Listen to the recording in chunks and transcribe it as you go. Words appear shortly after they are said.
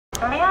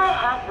May I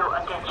have your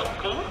attention,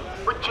 please?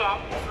 Ujjain,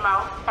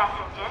 Mount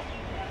passengers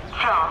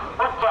from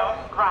Ujjain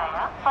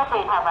via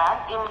Faridabad,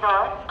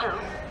 Indore to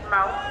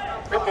Mount,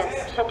 which is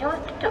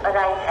scheduled to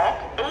arrive at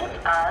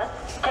 8 hours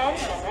 10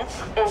 minutes,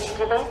 is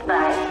delayed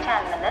by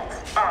 10 minutes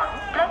on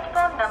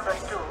platform number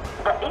 2.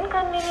 The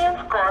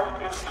inconvenience caused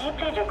is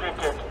deeply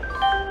regretted.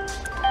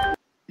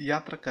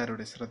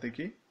 യാത്രക്കാരുടെ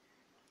ശ്രദ്ധയ്ക്ക്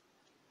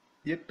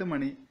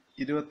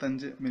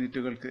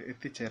 8:25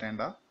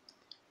 എത്തിച്ചേരേണ്ട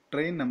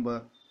train number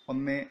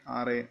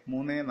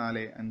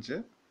 16345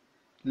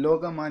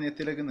 Lokmanya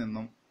തിലകിൽ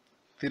നിന്നും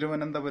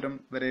തിരുവനന്തപുരം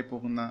വരെ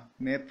പോകുന്ന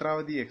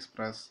Netravati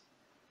express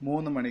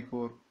 3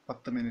 മണിക്കൂർ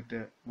 10 minute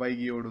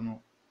വൈകിയോടുന്നു.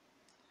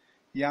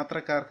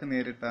 യാത്രക്കാർക്ക്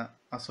നേരിട്ട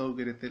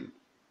അസൗകര്യത്തിൽ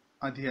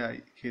അതിയായി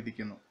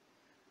ഖേദിക്കുന്നു.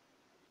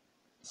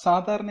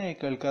 സാധാരണയായി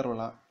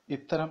കേൾക്കാറുള്ള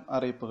ഇത്തരം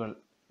അറിയിപ്പുകൾ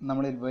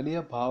നമ്മളിൽ വലിയ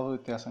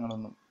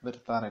ഭാവവ്യത്യാസങ്ങളൊന്നും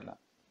വരുത്താറില്ല.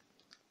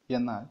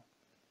 എന്നാൽ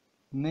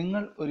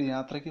നിങ്ങൾ ഒരു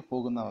യാത്രയ്ക്ക്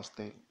പോകുന്ന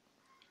അവസ്ഥയിൽ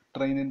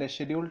ട്രെയിനിൻ്റെ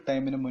ഷെഡ്യൂൾ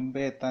ടൈമിന്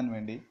മുൻപേ എത്താൻ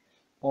വേണ്ടി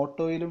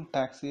ഓട്ടോയിലും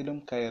ടാക്സിയിലും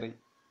കയറി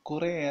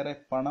കുറേയേറെ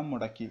പണം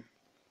മുടക്കി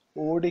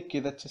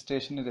ഓടിക്കിതച്ച്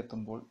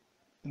സ്റ്റേഷനിലെത്തുമ്പോൾ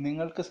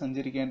നിങ്ങൾക്ക്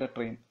സഞ്ചരിക്കേണ്ട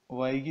ട്രെയിൻ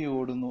വൈകി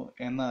ഓടുന്നു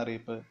എന്ന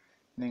അറിയിപ്പ്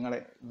നിങ്ങളെ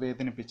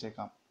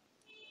വേദനിപ്പിച്ചേക്കാം.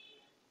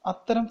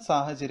 അത്തരം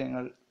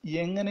സാഹചര്യങ്ങൾ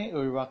എങ്ങനെ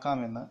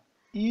ഒഴിവാക്കാമെന്ന്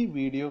ഈ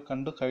വീഡിയോ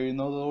കണ്ടു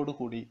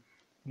കഴിയുന്നതോടുകൂടി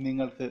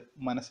നിങ്ങൾക്ക്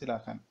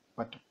മനസ്സിലാക്കാൻ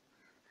പറ്റും.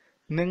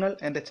 നിങ്ങൾ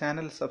എൻ്റെ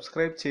ചാനൽ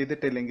സബ്സ്ക്രൈബ്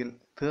ചെയ്തിട്ടില്ലെങ്കിൽ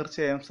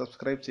തീർച്ചയായും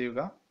സബ്സ്ക്രൈബ് ചെയ്യുക.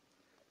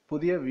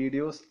 പുതിയ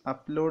വീഡിയോസ്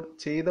അപ്ലോഡ്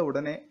ചെയ്ത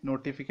ഉടനെ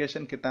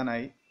നോട്ടിഫിക്കേഷൻ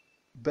കിട്ടാനായി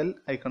ബെൽ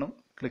ഐക്കണും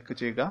ക്ലിക്ക്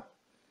ചെയ്യുക.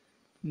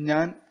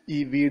 ഞാൻ ഈ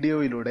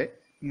വീഡിയോയിലൂടെ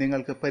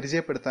നിങ്ങൾക്ക്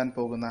പരിചയപ്പെടുത്താൻ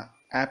പോകുന്ന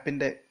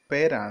ആപ്പിൻ്റെ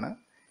പേരാണ്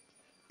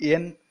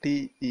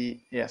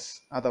NTES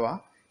അഥവാ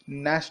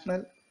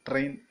national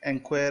train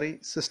enquiry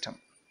system.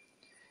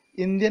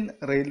 Indian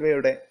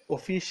റെയിൽവേയുടെ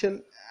ഒഫീഷ്യൽ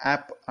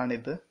ആപ്പ്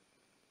ആണിത്.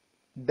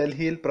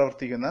 ഡൽഹിയിൽ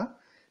പ്രവർത്തിക്കുന്ന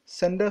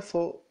centre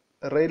for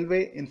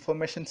railway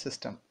information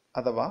system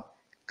അഥവാ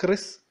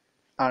CRIS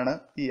ആണ്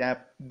ഈ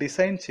ആപ്പ്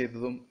ഡിസൈൻ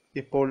ചെയ്തതും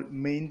ഇപ്പോൾ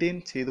മെയിൻറ്റെയിൻ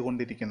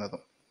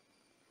ചെയ്തുകൊണ്ടിരിക്കുന്നതും.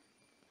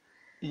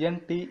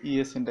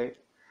 NTESൻ്റെ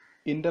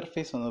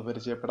ഇൻ്റർഫേസ് ഒന്ന്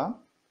പരിചയപ്പെടാം.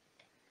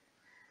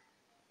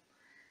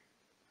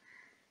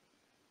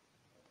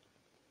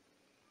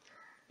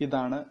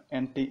 ഇതാണ്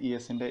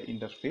NTESൻ്റെ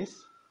ഇൻ്റർഫേസ്.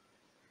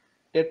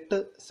 8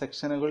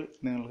 സെക്ഷനുകൾ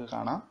നിങ്ങൾക്ക്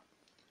കാണാം.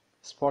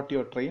 Spot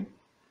your train,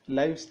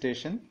 live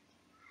station,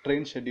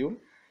 train schedule,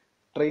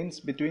 trains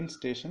between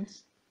stations,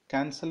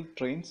 cancel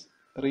trains,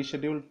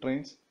 rescheduled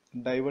trains,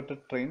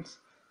 diverted trains,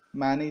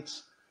 manage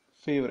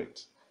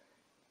favourites.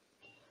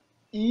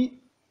 ഈ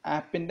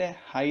ആപ്പിൻ്റെ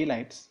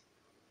ഹൈലൈറ്റ്സ്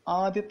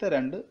ആദ്യത്തെ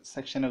 2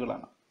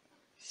 സെക്ഷനുകളാണ്.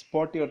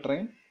 Spot your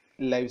train,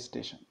 live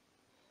station.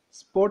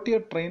 Spot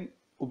your train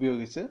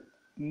ഉപയോഗിച്ച്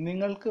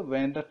നിങ്ങൾക്ക്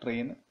വേണ്ട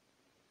ട്രെയിൻ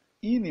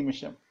ഈ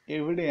നിമിഷം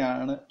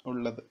എവിടെയാണ്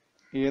ഉള്ളത്,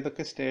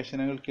 ഏതൊക്കെ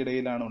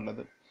സ്റ്റേഷനുകൾക്കിടയിലാണ്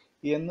ഉള്ളത്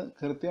എന്ന്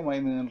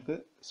കൃത്യമായി നിങ്ങൾക്ക്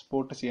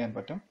സ്പോട്ട് ചെയ്യാൻ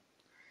പറ്റും.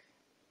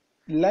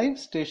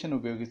 ലൈവ് സ്റ്റേഷൻ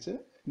ഉപയോഗിച്ച്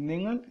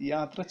നിങ്ങൾ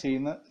യാത്ര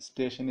ചെയ്യുന്ന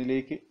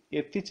സ്റ്റേഷനിലേക്ക്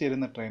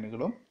എത്തിച്ചേരുന്ന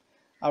ട്രെയിനുകളും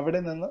അവിടെ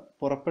നിന്ന്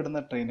പുറപ്പെടുന്ന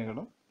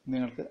ട്രെയിനുകളും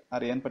നിങ്ങൾക്ക്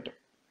അറിയാൻ പറ്റും.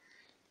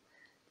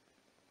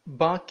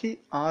 ബാക്കി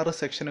 6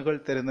 സെക്ഷനുകൾ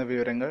തരുന്ന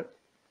വിവരങ്ങൾ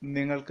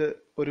നിങ്ങൾക്ക്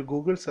ഒരു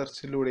ഗൂഗിൾ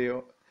സെർച്ചിലൂടെയോ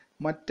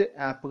മറ്റ്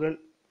ആപ്പുകൾ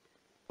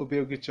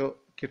ഉപയോഗിച്ചോ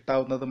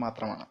കിട്ടാവുന്നത്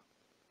മാത്രമാണ്.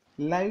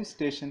 ലൈവ്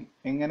സ്റ്റേഷൻ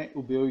എങ്ങനെ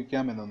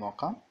ഉപയോഗിക്കാമെന്ന്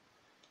നോക്കാം.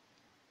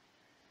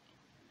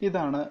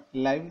 ഇതാണ്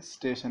ലൈവ്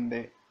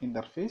സ്റ്റേഷൻ്റെ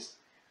ഇൻ്റർഫേസ്.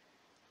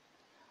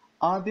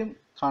 ആദ്യം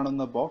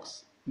കാണുന്ന ബോക്സ്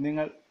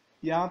നിങ്ങൾ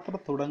യാത്ര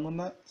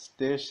തുടങ്ങുന്ന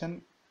സ്റ്റേഷൻ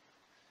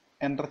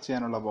എൻ്റർ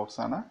ചെയ്യാനുള്ള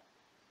ബോക്സാണ്.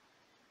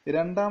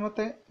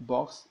 രണ്ടാമത്തെ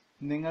ബോക്സ്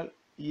നിങ്ങൾ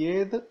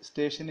ഏത്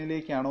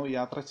സ്റ്റേഷനിലേക്കാണോ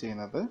യാത്ര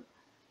ചെയ്യുന്നത്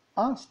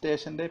ആ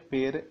സ്റ്റേഷൻ്റെ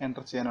പേര്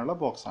എൻ്റർ ചെയ്യാനുള്ള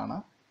ബോക്സാണ്.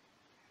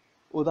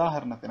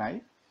 ഉദാഹരണത്തിനായി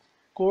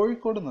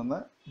കോഴിക്കോട് നിന്ന്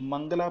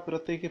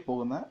മംഗലാപുരത്തേക്ക്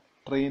പോകുന്ന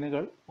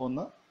ട്രെയിനുകൾ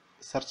ഒന്ന്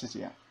സെർച്ച്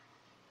ചെയ്യാം.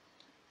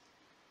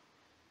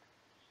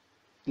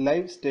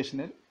 ലൈവ്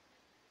സ്റ്റേഷനിൽ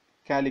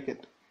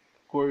കാലിക്കറ്റ്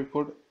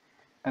കോഴിക്കോട്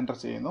എൻ്റർ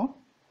ചെയ്യുന്നു.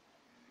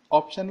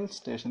 ഓപ്ഷണൽ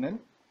സ്റ്റേഷനിൽ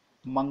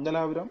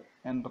മംഗലാപുരം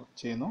എൻ്റർ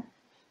ചെയ്യുന്നു.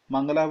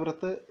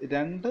 മംഗലാപുരത്ത്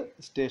 2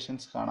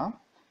 സ്റ്റേഷൻസ് കാണാം.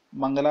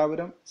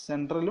 മംഗലാപുരം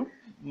സെൻട്രലും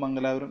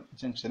മംഗലാപുരം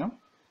ജംഗ്ഷനും.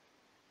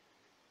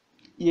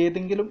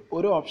 ഏതെങ്കിലും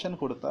ഒരു ഓപ്ഷൻ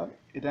കൊടുത്താൽ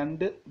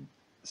 2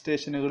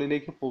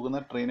 സ്റ്റേഷനുകളിലേക്ക് പോകുന്ന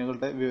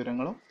ട്രെയിനുകളുടെ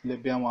വിവരങ്ങളും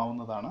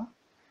ലഭ്യമാവുന്നതാണ്.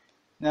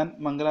 ഞാൻ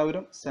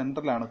മംഗലാപുരം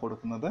സെൻട്രലാണ്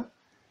കൊടുക്കുന്നത്.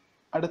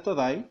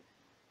 അടുത്തതായി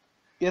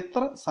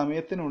എത്ര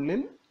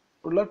സമയത്തിനുള്ളിൽ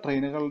ഉള്ള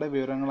ട്രെയിനുകളുടെ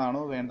വിവരങ്ങളാണോ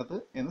വേണ്ടത്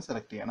എന്ന്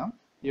സെലക്ട് ചെയ്യണം.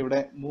 ഇവിടെ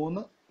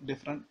 3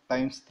 ഡിഫറെൻറ്റ്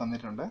ടൈംസ്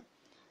തന്നിട്ടുണ്ട്.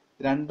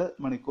 2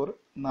 മണിക്കൂർ,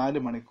 4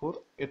 മണിക്കൂർ,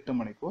 8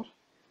 മണിക്കൂർ.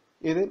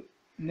 ഇതിൽ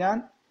ഞാൻ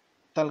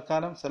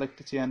തൽക്കാലം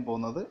സെലക്ട് ചെയ്യാൻ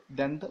പോകുന്നത്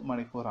 2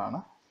 മണിക്കൂറാണ്.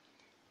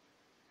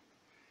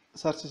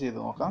 സെർച്ച് ചെയ്ത്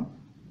നോക്കാം.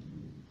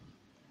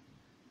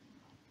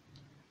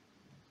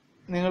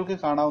 നിങ്ങൾക്ക്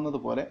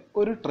കാണാവുന്നതുപോലെ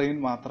ഒരു ട്രെയിൻ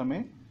മാത്രമേ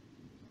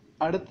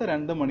അടുത്ത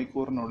 2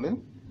 മണിക്കൂറിനുള്ളിൽ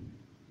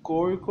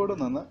കോഴിക്കോട്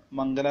നിന്ന്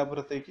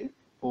മംഗലാപുരത്തേക്ക്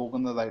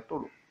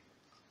പോകുന്നതായിട്ടുള്ളൂ.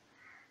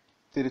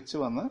 തിരിച്ചു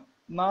വന്ന്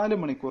 4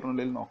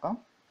 മണിക്കൂറിനുള്ളിൽ നോക്കാം.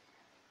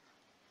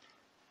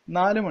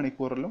 4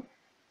 മണിക്കൂറിലും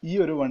ഈ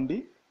ഒരു വണ്ടി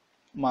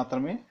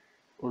മാത്രമേ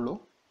ഉള്ളൂ.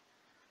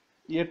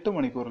 8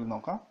 മണിക്കൂറിൽ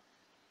നോക്കാം.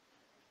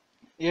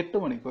 8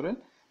 മണിക്കൂറിൽ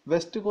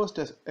വെസ്റ്റ്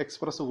കോസ്റ്റ്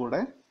എക്സ്പ്രസ് കൂടെ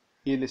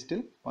ഈ ലിസ്റ്റിൽ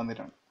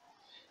വന്നിട്ടുണ്ട്.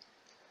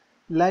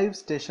 ലൈവ്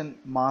സ്റ്റേഷൻ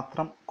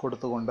മാത്രം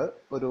കൊടുത്തുകൊണ്ട്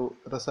ഒരു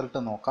റിസൾട്ട്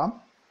നോക്കാം.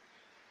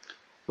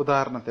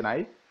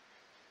 ഉദാഹരണത്തിനായി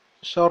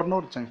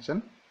ഷൊർണൂർ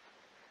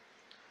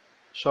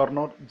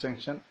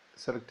ജംഗ്ഷൻ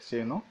സെലക്ട്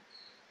ചെയ്യുന്നു.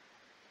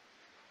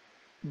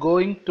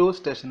 ഗോയിങ് ടു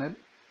സ്റ്റേഷനിൽ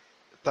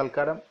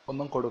തൽക്കാലം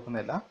ഒന്നും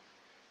കൊടുക്കുന്നില്ല.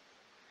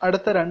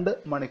 അടുത്ത 2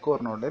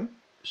 മണിക്കൂറിനുള്ളിൽ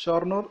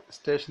ഷൊർണൂർ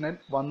സ്റ്റേഷനിൽ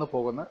വന്നു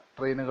പോകുന്ന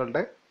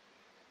ട്രെയിനുകളുടെ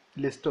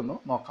ലിസ്റ്റ് ഒന്ന്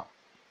നോക്കാം.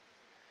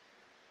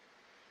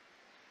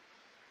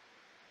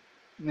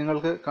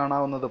 നിങ്ങൾക്ക്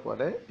കാണാവുന്നത്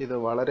പോലെ ഇത്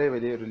വളരെ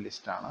വലിയൊരു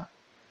ലിസ്റ്റാണ്.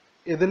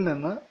 ഇതിൽ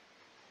നിന്ന്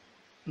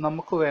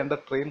നമുക്ക് വേണ്ട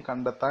ട്രെയിൻ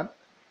കണ്ടെത്താൻ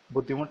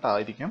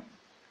ബുദ്ധിമുട്ടായിരിക്കും.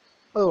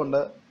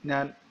 അതുകൊണ്ട്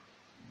ഞാൻ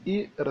ഈ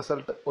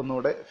റിസൾട്ട്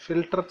ഒന്നുകൂടെ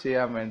ഫിൽട്ടർ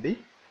ചെയ്യാൻ വേണ്ടി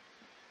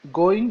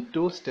ഗോയിങ്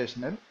ടു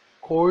സ്റ്റേഷനിൽ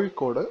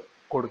കോഴിക്കോട്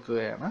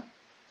കൊടുക്കുകയാണ്.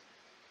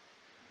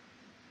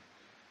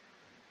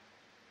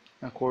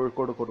 ഞാൻ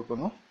കോഴിക്കോട്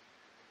കൊടുക്കുന്നു.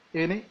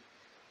 ഇനി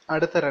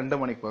അടുത്ത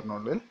 2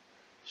 മണിക്കൂറിനുള്ളിൽ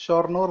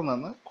ഷൊർണൂർ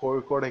നിന്ന്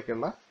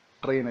കോഴിക്കോടേക്കുള്ള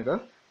ട്രെയിനുകൾ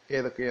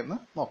ഏതൊക്കെയെന്ന്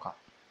നോക്കാം.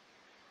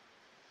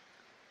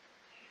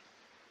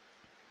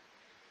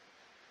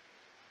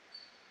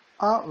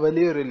 ആ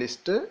വലിയൊരു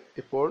ലിസ്റ്റ്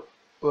ഇപ്പോൾ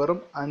വെറും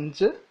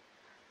 5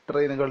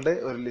 ട്രെയിനുകളുടെ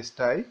ഒരു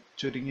ലിസ്റ്റായി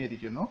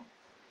ചുരുങ്ങിയിരിക്കുന്നു.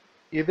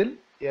 ഇതിൽ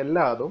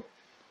എല്ലാതും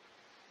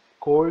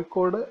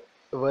കോഴിക്കോട്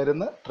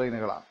വരുന്ന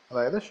ട്രെയിനുകളാണ്.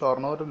 അതായത്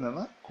ഷൊർണൂരിൽ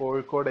നിന്ന്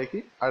കോഴിക്കോടേക്ക്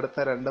അടുത്ത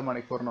 2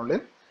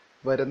 മണിക്കൂറിനുള്ളിൽ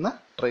വരുന്ന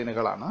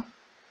ട്രെയിനുകളാണ്.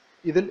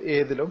 ഇതിൽ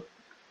ഏതിലും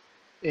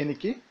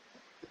എനിക്ക്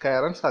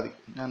കയറാൻ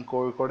സാധിക്കും. ഞാൻ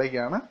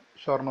കോഴിക്കോടേക്കാണ്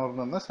ഷൊർണൂരിൽ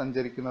നിന്ന്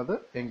സഞ്ചരിക്കുന്നത്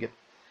എങ്കിൽ.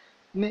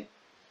 ഇനി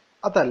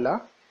അതല്ല,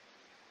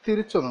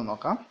 തിരിച്ചൊന്ന്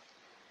നോക്കാം.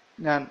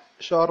 ഞാൻ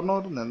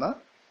ഷൊർണൂരിൽ നിന്ന്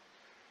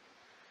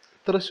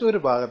തൃശ്ശൂർ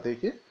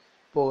ഭാഗത്തേക്ക്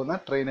പോകുന്ന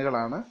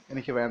ട്രെയിനുകളാണ്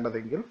എനിക്ക്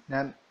വേണ്ടതെങ്കിൽ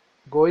ഞാൻ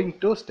ഗോയിങ്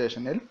ടു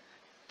സ്റ്റേഷനിൽ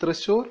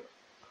തൃശ്ശൂർ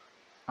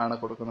ആണ്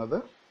കൊടുക്കുന്നത്.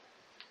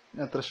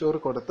 ഞാൻ തൃശ്ശൂർ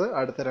കൊടുത്ത്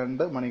അടുത്ത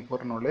 2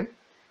 മണിക്കൂറിനുള്ളിൽ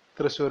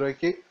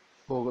തൃശ്ശൂരേക്ക്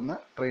പോകുന്ന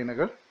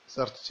ട്രെയിനുകൾ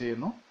സെർച്ച്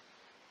ചെയ്യുന്നു.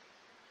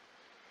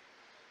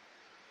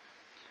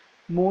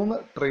 3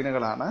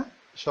 ട്രെയിനുകളാണ്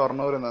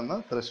ഷൊർണൂരിൽ നിന്ന്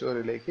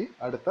തൃശ്ശൂരിലേക്ക്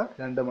അടുത്ത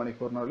 2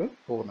 മണിക്കൂറിനുള്ളിൽ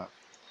പോകുന്നത്.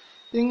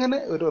 ഇങ്ങനെ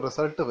ഒരു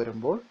റിസൾട്ട്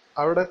വരുമ്പോൾ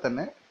അവിടെ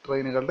തന്നെ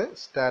ട്രെയിനുകളുടെ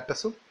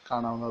സ്റ്റാറ്റസും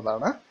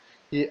കാണാവുന്നതാണ്.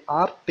 ഈ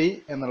RT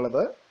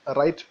എന്നുള്ളത്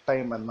റൈറ്റ്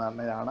ടൈം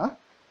എന്നാണ്.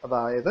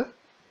 അതായത്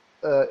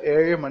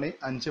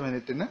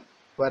 7:05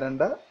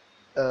 വരേണ്ട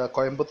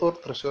കോയമ്പത്തൂർ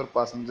തൃശ്ശൂർ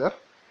പാസഞ്ചർ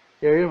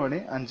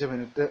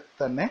 7:05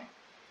 തന്നെ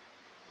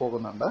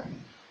പോകുന്നുണ്ട്.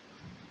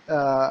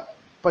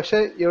 പക്ഷേ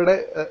ഇവിടെ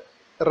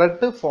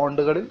റെഡ്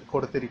ഫോണ്ടുകളിൽ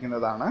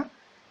കൊടുത്തിരിക്കുന്നതാണ്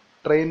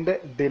ട്രെയിനിൻ്റെ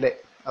ഡിലേ.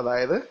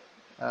 അതായത്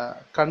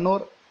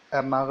കണ്ണൂർ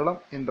എറണാകുളം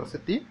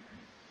ഇന്റർസിറ്റി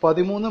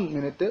 13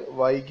 മിനിറ്റ്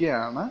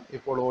വൈകിയാണ്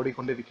ഇപ്പോൾ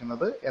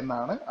ഓടിക്കൊണ്ടിരിക്കുന്നത്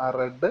എന്നാണ് ആ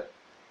റെഡ്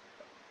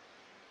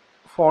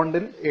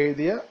ഫോണ്ടിൽ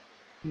എഴുതിയ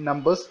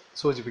നമ്പേഴ്സ്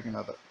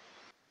സൂചിപ്പിക്കുന്നത്.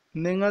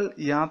 നിങ്ങൾ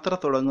യാത്ര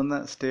തുടങ്ങുന്ന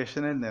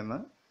സ്റ്റേഷനിൽ നിന്ന്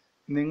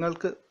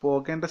നിങ്ങൾക്ക്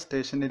പോകേണ്ട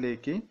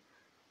സ്റ്റേഷനിലേക്ക്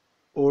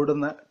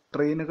ഓടുന്ന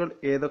ട്രെയിനുകൾ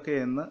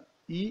ഏതൊക്കെയെന്ന്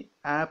ഈ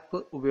ആപ്പ്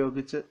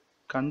ഉപയോഗിച്ച്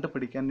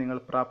കണ്ടുപിടിക്കാൻ നിങ്ങൾ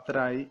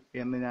പ്രാപ്തരായി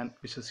എന്ന് ഞാൻ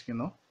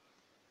വിശ്വസിക്കുന്നു.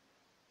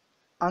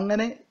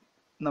 അങ്ങനെ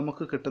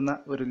നമുക്ക് കിട്ടുന്ന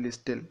ഒരു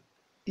ലിസ്റ്റിൽ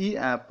ഈ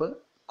ആപ്പ്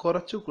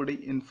കുറച്ചുകൂടി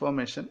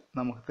ഇൻഫോർമേഷൻ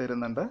നമുക്ക്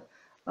തരുന്നുണ്ട്.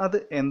 അത്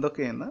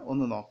എന്തൊക്കെയെന്ന്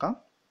ഒന്ന് നോക്കാം.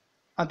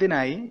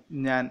 അതിനായി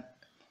ഞാൻ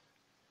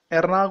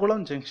എറണാകുളം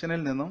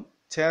ജംഗ്ഷനിൽ നിന്നും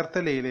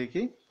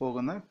ചേർത്തലയിലേക്ക്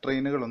പോകുന്ന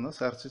ട്രെയിനുകളൊന്ന്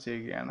സെർച്ച്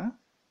ചെയ്യുകയാണ്.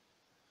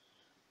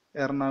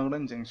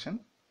 എറണാകുളം ജംഗ്ഷൻ,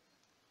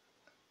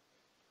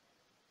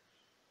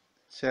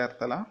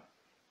 ചേർത്തല,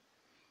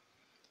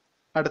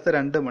 അടുത്ത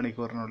 2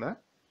 മണിക്കൂറിനുള്ള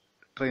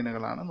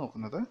ട്രെയിനുകളാണ്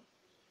നോക്കുന്നത്.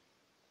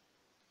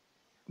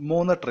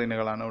 3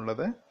 ട്രെയിനുകളാണ്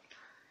ഉള്ളത്.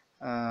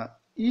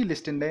 ഈ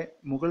ലിസ്റ്റിൻ്റെ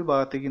മുകൾ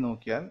ഭാഗത്തേക്ക്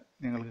നോക്കിയാൽ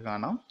നിങ്ങൾക്ക്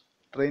കാണാം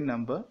train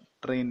number,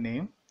 train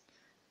name,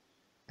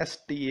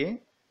 STA,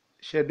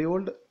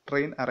 scheduled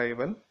train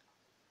arrival,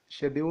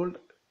 scheduled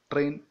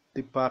train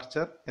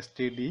departure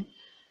STD,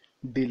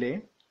 delay,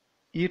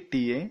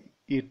 ETA,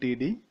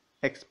 ETD,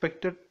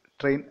 expected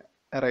train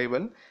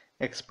arrival,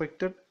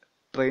 expected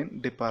train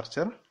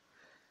departure.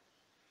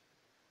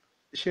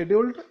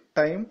 Scheduled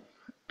time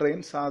train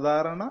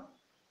സാധാരണ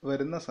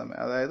വരുന്ന സമയം,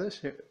 അതായത്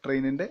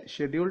ട്രെയിനിൻ്റെ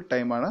ഷെഡ്യൂൾ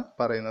ടൈമാണ്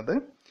പറയുന്നത്.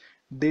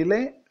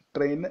 ഡിലേ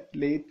ട്രെയിൻ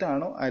ലേറ്റ്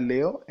ആണോ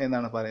അല്ലയോ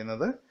എന്നാണ്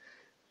പറയുന്നത്.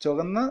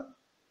 ചുവന്ന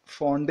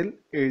ഫോണ്ടിൽ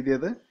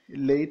എഴുതിയത്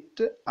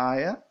ലേറ്റ്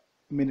ആയ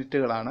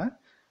മിനിറ്റുകളാണ്.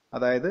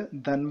 അതായത്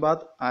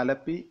ധൻബാദ്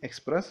ആലപ്പി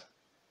എക്സ്പ്രസ്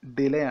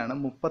ഡിലേ ആണ്,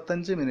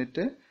 35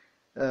 മിനിറ്റ്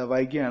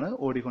വൈകിയാണ്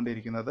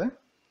ഓടിക്കൊണ്ടിരിക്കുന്നത്.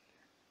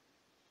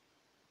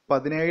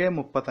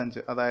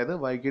 17:35, അതായത്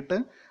വൈകിട്ട്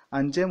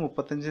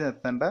 5:35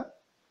 എത്തേണ്ട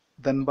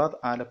ധൻബാദ്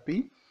ആലപ്പി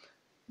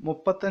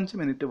 35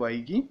 മിനിറ്റ്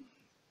വൈകി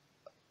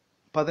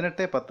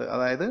 18:10,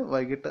 അതായത്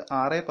വൈകിട്ട്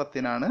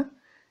 6:10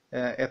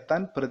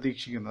 എത്താൻ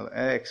പ്രതീക്ഷിക്കുന്നത്.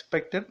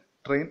 Expected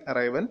train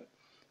arrival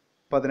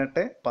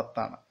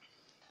 18:10.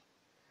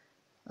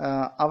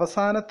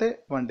 അവസാനത്തെ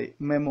വണ്ടി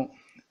MEMU,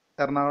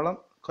 Ernakulam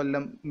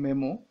Kollam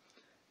MEMU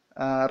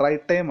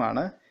right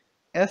ടൈമാണ്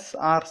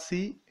SRC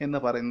എന്ന്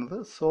പറയുന്നത്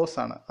സോഴ്സ്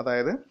ആണ്.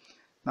 അതായത്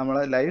നമ്മൾ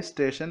ലൈവ്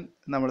സ്റ്റേഷൻ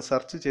നമ്മൾ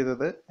സെർച്ച്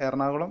ചെയ്തത്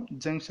എറണാകുളം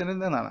ജംഗ്ഷനിൽ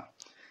നിന്നാണ്.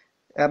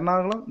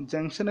 എറണാകുളം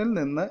ജംഗ്ഷനിൽ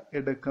നിന്ന്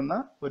എടുക്കുന്ന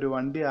ഒരു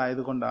വണ്ടി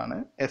ആയതുകൊണ്ടാണ്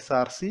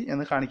SRC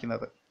എന്ന്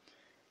കാണിക്കുന്നത്.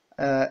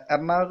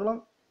 എറണാകുളം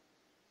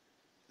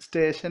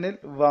സ്റ്റേഷനിൽ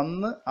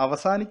വന്ന്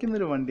അവസാനിക്കുന്ന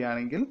ഒരു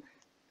വണ്ടിയാണെങ്കിൽ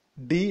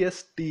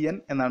DSTN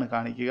എന്നാണ്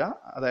കാണിക്കുക,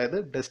 അതായത്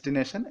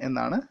ഡെസ്റ്റിനേഷൻ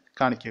എന്നാണ്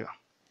കാണിക്കുക.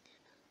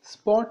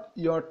 സ്പോട്ട്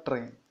യുവർ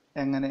ട്രെയിൻ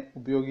എങ്ങനെ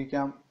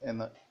ഉപയോഗിക്കാം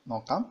എന്ന്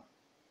നോക്കാം.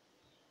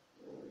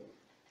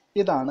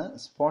 ഇതാണ്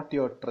സ്പോട്ട്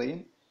യുവർ ട്രെയിൻ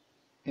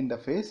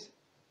ഇൻ്റർഫേസ്.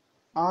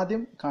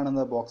 ആദ്യം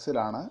കാണുന്ന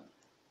ബോക്സിലാണ്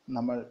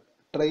നമ്മൾ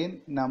ട്രെയിൻ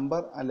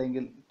നമ്പർ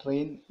അല്ലെങ്കിൽ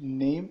ട്രെയിൻ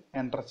നെയിം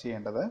എൻ്റർ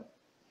ചെയ്യേണ്ടത്.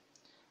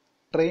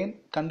 ട്രെയിൻ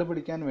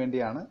കണ്ടുപിടിക്കാൻ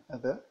വേണ്ടിയാണ്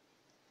അത്.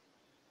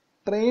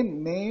 ട്രെയിൻ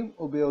നെയിം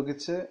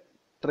ഉപയോഗിച്ച്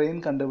ട്രെയിൻ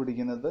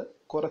കണ്ടുപിടിക്കുന്നത്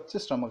കുറച്ച്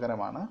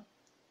ശ്രമകരമാണ്.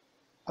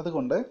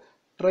 അതുകൊണ്ട്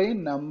ട്രെയിൻ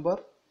നമ്പർ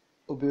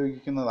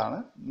ഉപയോഗിക്കുന്നതാണ്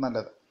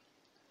നല്ലത്.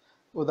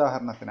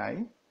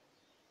 ഉദാഹരണത്തിനായി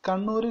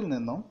കണ്ണൂരിൽ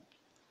നിന്നും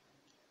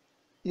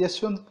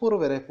യശ്വന്ത്പൂർ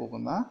വരെ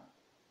പോകുന്ന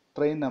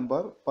train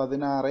number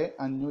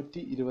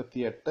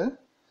 16528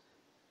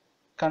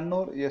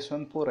 Kannur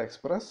Yesvantpur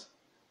express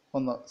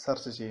ഒന്ന്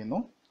സെർച്ച് ചെയ്യുന്നു.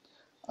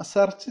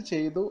 സെർച്ച്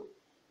ചെയ്തു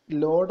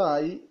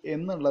ലോഡായി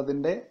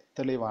എന്നുള്ളതിൻ്റെ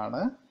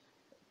തെളിവാണ്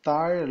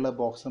താഴെയുള്ള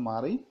ബോക്സ്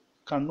മാറി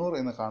കണ്ണൂർ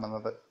എന്ന്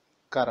കാണുന്നത്.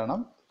 കാരണം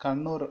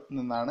കണ്ണൂർ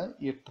നിന്നാണ്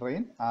ഈ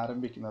ട്രെയിൻ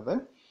ആരംഭിക്കുന്നത്.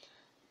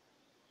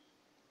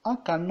 ആ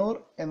കണ്ണൂർ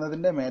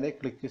എന്നതിൻ്റെ മേലെ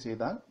ക്ലിക്ക്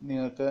ചെയ്താൽ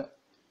നിങ്ങൾക്ക്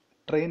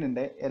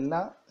ട്രെയിനിൻ്റെ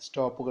എല്ലാ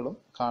സ്റ്റോപ്പുകളും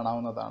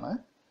കാണാവുന്നതാണ്.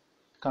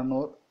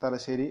 കണ്ണൂർ,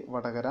 തലശ്ശേരി,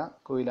 വടകര,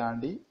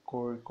 കൊയിലാണ്ടി,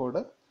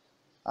 കോഴിക്കോട്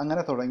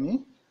അങ്ങനെ തുടങ്ങി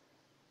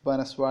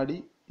ബനസ്വാടി,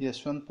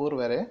 യശ്വന്ത്പൂർ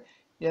വരെ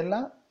എല്ലാ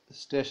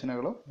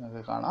സ്റ്റേഷനുകളും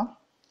നിങ്ങൾക്ക് കാണാം.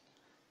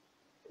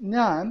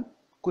 ഞാൻ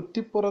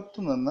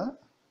കുറ്റിപ്പുറത്ത് നിന്ന്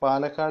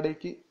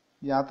പാലക്കാടേക്ക്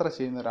യാത്ര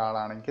ചെയ്യുന്ന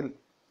ഒരാളാണെങ്കിൽ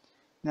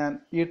ഞാൻ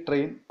ഈ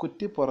ട്രെയിൻ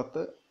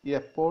കുറ്റിപ്പുറത്ത്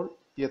എപ്പോൾ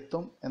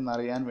എത്തും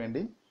എന്നറിയാൻ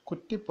വേണ്ടി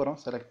കുറ്റിപ്പുറം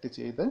സെലക്ട്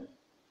ചെയ്ത്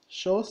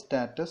ഷോ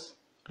സ്റ്റാറ്റസ്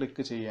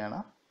ക്ലിക്ക് ചെയ്യുകയാണ്.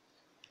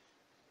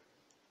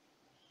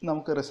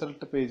 നമുക്ക്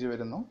റിസൾട്ട് പേജ്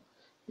വരുന്നു.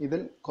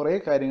 ഇതിൽ കുറേ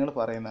കാര്യങ്ങൾ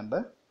പറയുന്നുണ്ട്.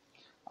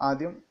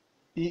 ആദ്യം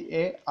ഈ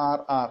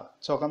ARR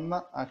ചുവന്ന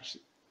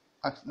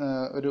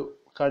ഒരു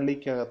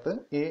കള്ളിക്കകത്ത്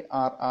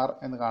ARR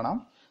എന്ന് കാണാം.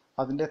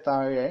 അതിൻ്റെ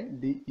താഴെയായി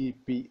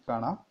DEP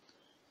കാണാം.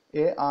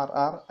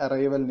 ARR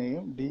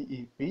അറൈവലിനെയും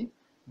DEP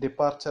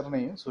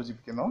ഡിപ്പാർച്ചറിനെയും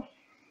സൂചിപ്പിക്കുന്നു.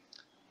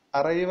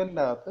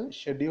 അറൈവലിൻ്റെ അകത്ത്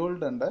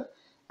ഷെഡ്യൂൾഡ് ഉണ്ട്,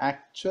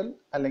 ആക്ച്വൽ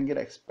അല്ലെങ്കിൽ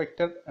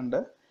എക്സ്പെക്റ്റഡ് ഉണ്ട്,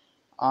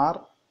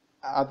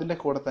 അതിൻ്റെ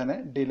കൂടെ തന്നെ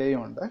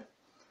ഡിലേയും ഉണ്ട്.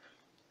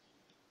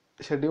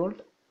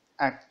 Scheduled,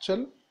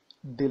 actual,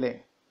 delay.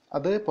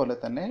 അതേപോലെ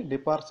തന്നെ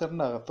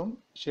ഡിപ്പാർച്ചറിൻ്റെ അകത്തും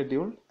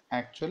ഷെഡ്യൂൾഡ്,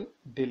 ആക്ച്വൽ,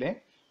 ഡിലേ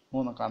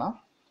 3 കാണാം.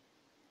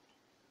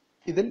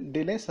 ഇതിൽ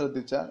ഡിലേ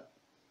ശ്രദ്ധിച്ചാൽ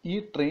ഈ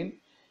ട്രെയിൻ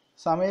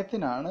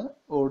സമയത്തിനാണ്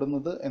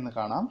ഓടുന്നത് എന്ന്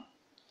കാണാം.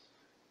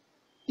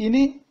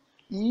 ഇനി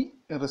ഈ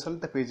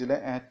റിസൾട്ട് പേജിലെ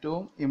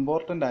ഏറ്റവും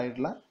ഇമ്പോർട്ടൻ്റ്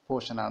ആയിട്ടുള്ള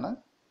പോർഷനാണ്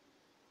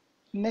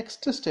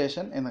നെക്സ്റ്റ്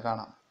സ്റ്റേഷൻ എന്ന്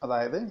കാണാം.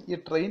 അതായത് ഈ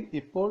ട്രെയിൻ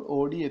ഇപ്പോൾ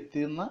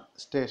ഓടിയെത്തുന്ന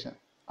സ്റ്റേഷൻ,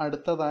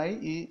 അടുത്തതായി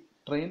ഈ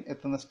ട്രെയിൻ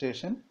എത്തുന്ന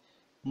സ്റ്റേഷൻ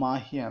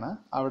മാഹിയാണ്.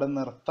 അവിടെ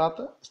നിർത്താത്ത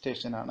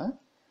സ്റ്റേഷനാണ്.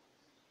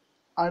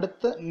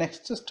 അടുത്ത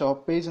നെക്സ്റ്റ്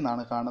സ്റ്റോപ്പേജ്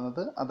എന്നാണ്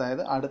കാണുന്നത്.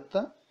 അതായത് അടുത്ത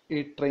ഈ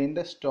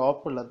ട്രെയിനിൻ്റെ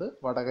സ്റ്റോപ്പ് ഉള്ളത്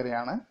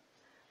വടകരയാണ്.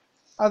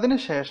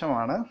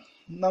 അതിനുശേഷമാണ്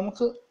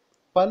നമുക്ക്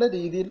പല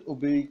രീതിയിൽ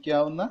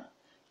ഉപയോഗിക്കാവുന്ന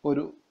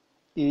ഒരു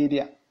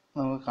ഏരിയ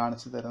നമുക്ക്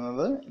കാണിച്ചു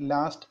തരുന്നത്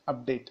ലാസ്റ്റ്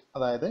അപ്ഡേറ്റ്.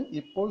 അതായത്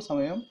ഇപ്പോൾ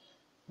സമയം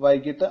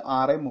വൈകിട്ട്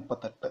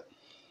 6:38.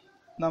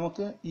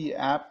 നമുക്ക് ഈ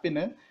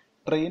ആപ്പിന്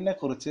ട്രെയിനിനെ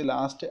കുറിച്ച്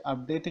ലാസ്റ്റ്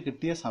അപ്ഡേറ്റ്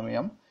കിട്ടിയ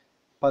സമയം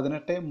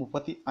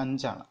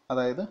 18:35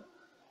 അതായത്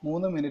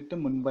 3 മിനിറ്റ്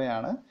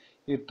മുൻപെയാണ്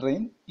ഈ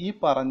ട്രെയിൻ ഈ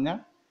പറഞ്ഞ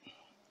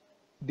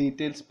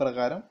ഡീറ്റെയിൽസ്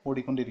പ്രകാരം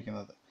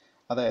ഓടിക്കൊണ്ടിരിക്കുന്നത്.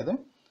 അതായത്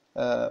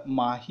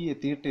മാഹി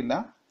എത്തിയിട്ടില്ല,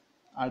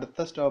 അടുത്ത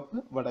സ്റ്റോപ്പ്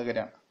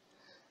വടകരയാണ്.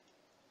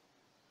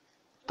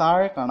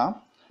 താഴെ കാണാം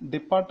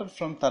ഡിപ്പാർട്ടഡ്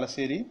ഫ്രം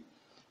തലശ്ശേരി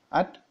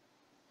അറ്റ്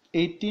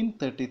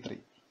 18:33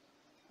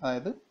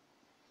 അതായത്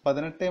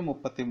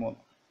 18:33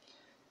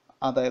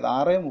 അതായത്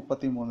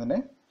 6:33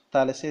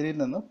 തലശ്ശേരിയിൽ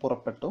നിന്ന്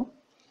പുറപ്പെട്ടു.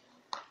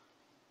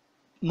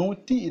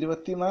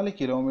 124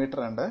 കിലോമീറ്റർ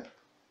ഉണ്ട്.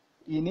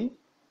 ഇനി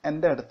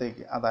എൻ്റെ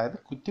അടുത്തേക്ക് അതായത്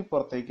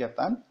കുറ്റിപ്പുറത്തേക്ക്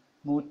എത്താൻ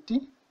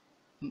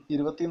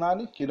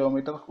 124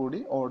 കിലോമീറ്റർ കൂടി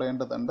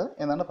ഓടേണ്ടതുണ്ട്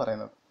എന്നാണ്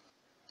പറയുന്നത്.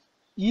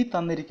 ഈ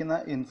തന്നിരിക്കുന്ന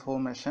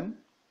ഇൻഫോർമേഷൻ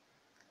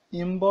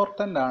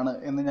ഇമ്പോർട്ടൻ്റ് ആണ്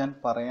എന്ന് ഞാൻ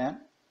പറയാൻ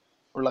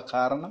ഉള്ള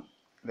കാരണം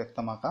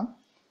വ്യക്തമാക്കാം.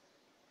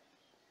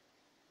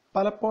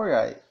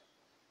 പലപ്പോഴായി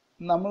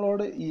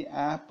നമ്മളോട് ഈ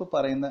ആപ്പ്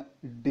പറയുന്ന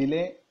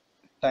ഡിലേ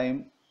ടൈം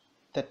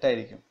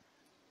തെറ്റായിരിക്കും.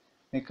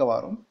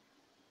 മിക്കവാറും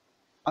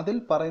അതിൽ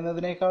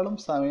പറയുന്നതിനേക്കാളും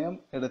സമയം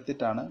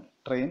എടുത്തിട്ടാണ്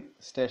ട്രെയിൻ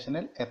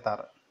സ്റ്റേഷനിൽ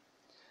എത്താറ്.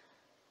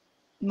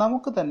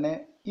 നമുക്ക് തന്നെ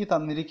ഈ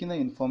തന്നിരിക്കുന്ന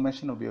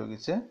ഇൻഫോർമേഷൻ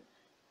ഉപയോഗിച്ച്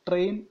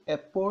ട്രെയിൻ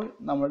എപ്പോൾ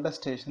നമ്മളുടെ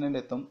സ്റ്റേഷനിൽ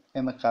എത്തും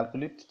എന്ന്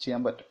കാൽക്കുലേറ്റ്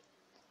ചെയ്യാൻ പറ്റും.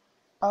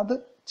 അത്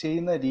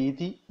ചെയ്യുന്ന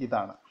രീതി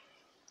ഇതാണ്.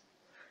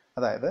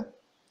 അതായത്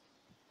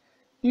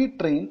ഈ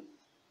ട്രെയിൻ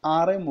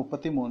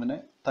 6:33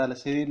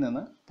 തലശ്ശേരിയിൽ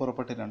നിന്ന്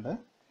പുറപ്പെട്ടിട്ടുണ്ട്.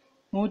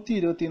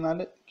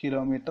 124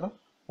 കിലോമീറ്റർ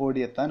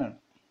ഓടിയെത്താനാണ്.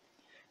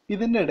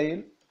 ഇതിൻ്റെ ഇടയിൽ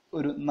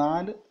ഒരു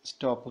 4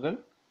 സ്റ്റോപ്പുകൾ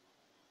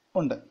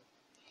ഉണ്ട്.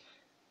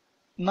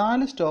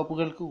 4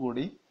 സ്റ്റോപ്പുകൾക്ക്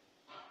കൂടി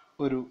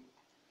ഒരു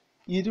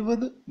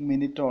 20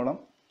 മിനിറ്റോളം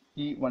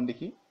ഈ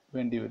വണ്ടിക്ക്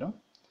വേണ്ടി വരും.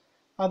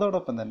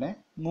 അതോടൊപ്പം തന്നെ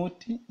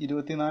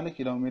 124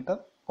 കിലോമീറ്റർ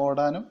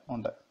ഓടാനും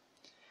ഉണ്ട്.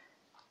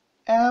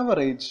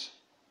 ആവറേജ്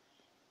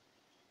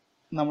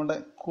നമ്മുടെ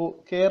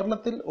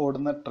കേരളത്തിൽ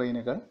ഓടുന്ന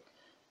ട്രെയിനുകൾ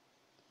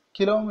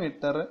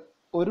കിലോമീറ്റർ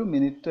 1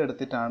 മിനിറ്റ്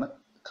എടുത്തിട്ടാണ്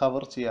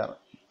കവർ ചെയ്യാറ്.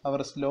 അവർ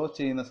സ്ലോ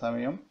ചെയ്യുന്ന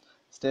സമയം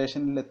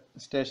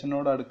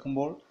സ്റ്റേഷനോട്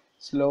അടുക്കുമ്പോൾ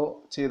സ്ലോ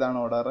ചെയ്താണ്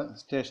ഓടാറ്,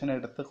 സ്റ്റേഷൻ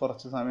എടുത്ത്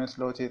കുറച്ച് സമയം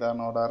സ്ലോ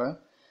ചെയ്താണ് ഓടാറ്.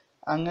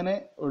 അങ്ങനെ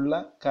ഉള്ള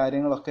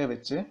കാര്യങ്ങളൊക്കെ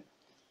വെച്ച്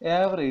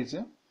ആവറേജ്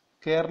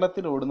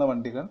കേരളത്തിൽ ഓടുന്ന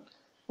വണ്ടികൾ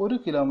 1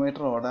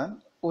 കിലോമീറ്റർ ഓടാൻ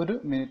 1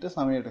 മിനിറ്റ്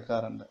സമയം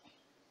എടുക്കാറുണ്ട്.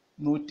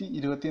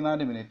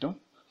 124 മിനിറ്റും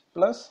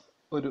പ്ലസ്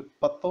ഒരു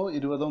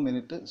 10-20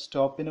 മിനിറ്റ്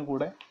സ്റ്റോപ്പിന്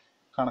കൂടെ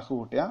കണക്ക്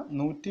കൂട്ടിയാൽ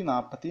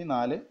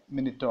 144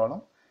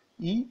 മിനിറ്റോളം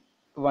ഈ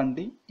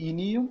വണ്ടി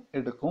ഇനിയും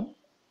എടുക്കും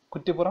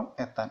കുറ്റിപ്പുറം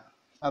എത്താൻ.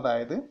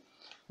 അതായത്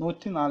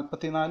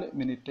 144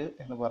 മിനിറ്റ്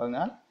എന്ന്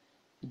പറഞ്ഞാൽ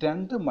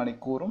 2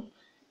 മണിക്കൂറും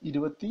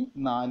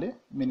 24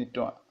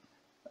 മിനിറ്റുമാണ്.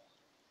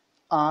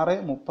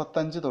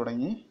 6:35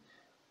 തുടങ്ങി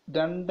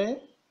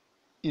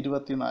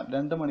 2:24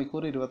 2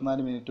 മണിക്കൂർ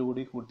 24 മിനിറ്റ്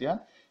കൂടി കൂട്ടിയാൽ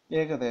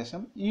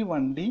ഏകദേശം ഈ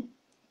വണ്ടി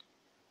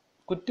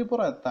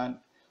കുറ്റിപ്പുറം എത്താൻ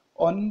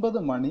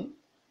 9 മണി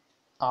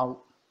ആവും.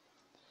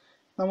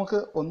 നമുക്ക്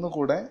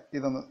ഒന്നുകൂടെ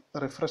ഇതൊന്ന്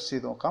റിഫ്രഷ്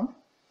ചെയ്ത് നോക്കാം.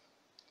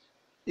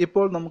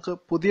 ഇപ്പോൾ നമുക്ക്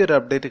പുതിയൊരു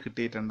അപ്ഡേറ്റ്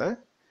കിട്ടിയിട്ടുണ്ട്.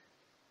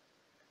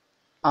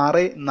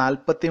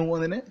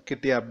 6:43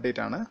 കിട്ടിയ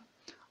അപ്ഡേറ്റ് ആണ്.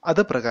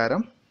 അത്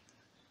പ്രകാരം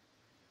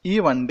ഈ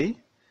വണ്ടി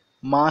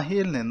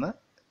മാഹിയിൽ നിന്ന്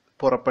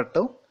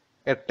പുറപ്പെട്ടു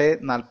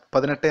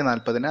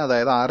 18:40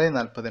 അതായത്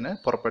 6:40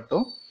 പുറപ്പെട്ടു.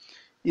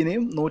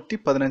 ഇനിയും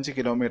 115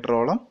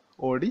 കിലോമീറ്ററോളം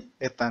ഓടി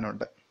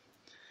എത്താനുണ്ട്.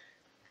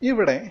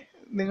 ഇവിടെ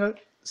നിങ്ങൾ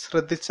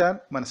ശ്രദ്ധിച്ചാൽ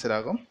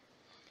മനസ്സിലാകും,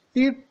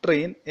 ഈ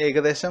ട്രെയിൻ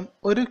ഏകദേശം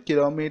 1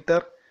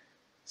 കിലോമീറ്റർ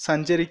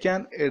സഞ്ചരിക്കാൻ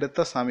എടുത്ത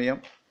സമയം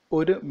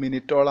 1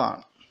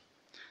 മിനിറ്റോളമാണ്.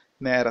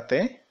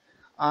 നേരത്തെ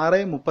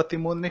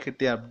 6:33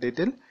 കിട്ടിയ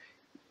അപ്ഡേറ്റിൽ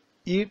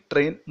ഈ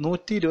ട്രെയിൻ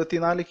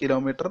 124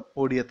 കിലോമീറ്റർ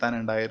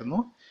ഓടിയെത്താനുണ്ടായിരുന്നു.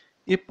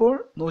 ഇപ്പോൾ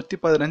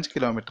 115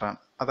 കിലോമീറ്റർ ആണ്.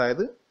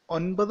 അതായത്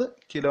 9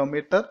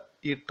 കിലോമീറ്റർ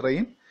ഈ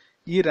ട്രെയിൻ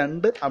ഈ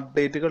 2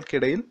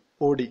 അപ്ഡേറ്റുകൾക്കിടയിൽ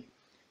ഓടി.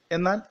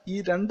 എന്നാൽ ഈ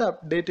 2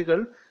 അപ്ഡേറ്റുകൾ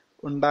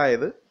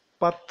ഉണ്ടായത്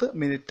 10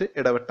 മിനിറ്റ്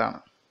ഇടവിട്ടാണ്.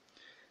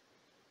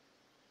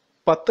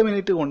 10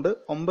 മിനിറ്റ് കൊണ്ട്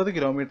 9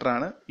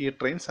 കിലോമീറ്ററാണ് ഈ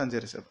ട്രെയിൻ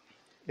സഞ്ചരിച്ചത്.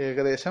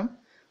 ഏകദേശം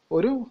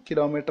 1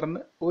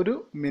 കിലോമീറ്ററിന് 1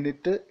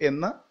 മിനിറ്റ്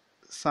എന്ന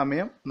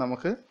സമയം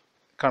നമുക്ക്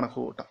കണക്ക്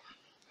കൂട്ടാം.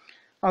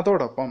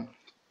 അതോടൊപ്പം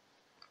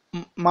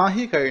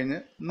മാഹി കഴിഞ്ഞ്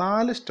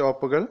 4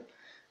 സ്റ്റോപ്പുകൾ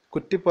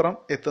കുറ്റിപ്പുറം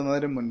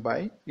എത്തുന്നതിന്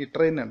മുൻപായി ഈ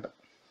ട്രെയിനുണ്ട്.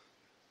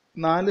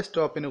 4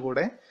 സ്റ്റോപ്പിന്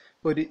കൂടെ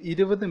ഒരു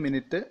 20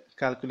 മിനിറ്റ്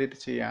കാൽക്കുലേറ്റ്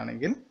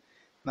ചെയ്യുകയാണെങ്കിൽ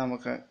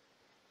നമുക്ക്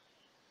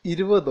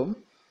 20ഉം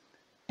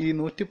ഈ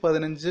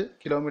 115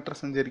 കിലോമീറ്റർ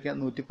സഞ്ചരിക്കാൻ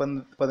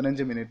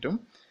 115 മിനിറ്റും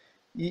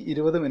ഈ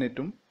 20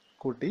 മിനിറ്റും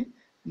കൂട്ടി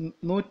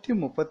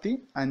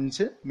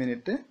 135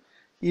 മിനിറ്റ്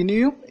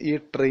ഇനിയും ഈ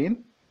ട്രെയിൻ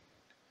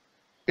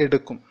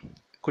എടുക്കും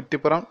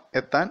കുറ്റിപ്പുറം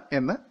എത്താൻ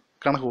എന്ന്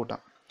കണക്ക്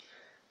കൂട്ടാം.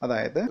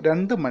 അതായത്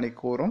 2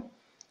 മണിക്കൂറും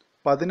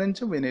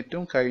 15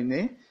 മിനിറ്റും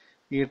കഴിഞ്ഞേ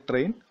ഈ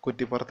ട്രെയിൻ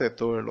കുറ്റിപ്പുറത്ത്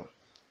എത്തുകയുള്ളൂ.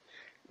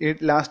 ഈ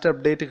ലാസ്റ്റ്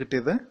അപ്ഡേറ്റ്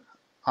കിട്ടിയത്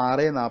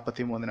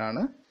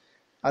 6:43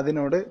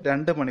 അതിനോട്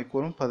 2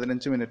 മണിക്കൂറും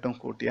 15 മിനിറ്റും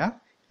കൂട്ടിയാൽ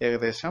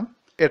ഏകദേശം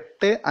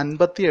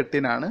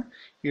 8:58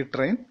 ഈ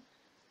ട്രെയിൻ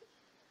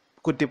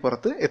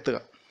കുറ്റിപ്പുറത്ത് എത്തുക.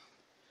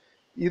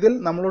 ഇതിൽ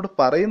നമ്മളോട്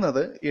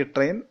പറയുന്നത് ഈ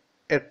ട്രെയിൻ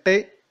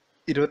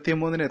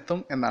 8:23 എത്തും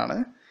എന്നാണ്.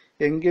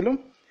 എങ്കിലും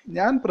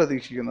ഞാൻ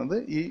പ്രതീക്ഷിക്കുന്നത്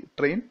ഈ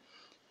ട്രെയിൻ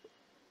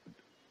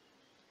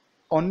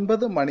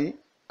 9 മണി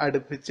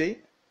അടുപ്പിച്ച്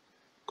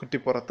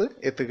കുറ്റിപ്പുറത്ത്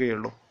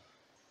എത്തുകയുള്ളൂ.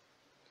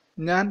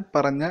 ഞാൻ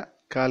പറഞ്ഞ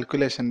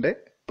കാൽക്കുലേഷൻ്റെ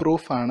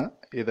പ്രൂഫാണ്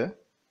ഇത്.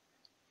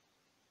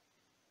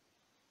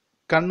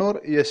 കണ്ണൂർ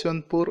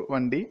യശ്വന്ത്പൂർ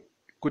വണ്ടി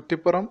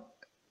കുറ്റിപ്പുറം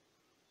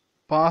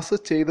പാസ്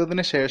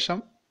ചെയ്തതിന് ശേഷം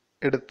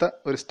എടുത്ത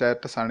ഒരു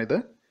സ്റ്റാറ്റസ് ആണിത്.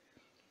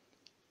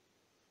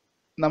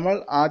 നമ്മൾ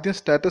ആദ്യം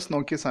സ്റ്റാറ്റസ്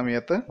നോക്കിയ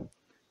സമയത്ത്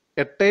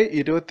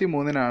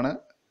 8:23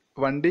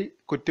 വണ്ടി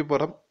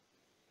കുറ്റിപ്പുറം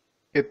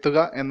എത്തുക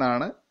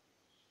എന്നാണ്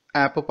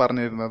ആപ്പ്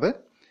പറഞ്ഞിരുന്നത്.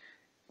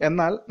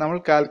 എന്നാൽ നമ്മൾ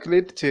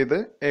കാൽക്കുലേറ്റ് ചെയ്ത്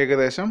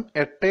ഏകദേശം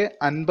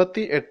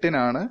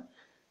 8:58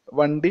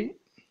 വണ്ടി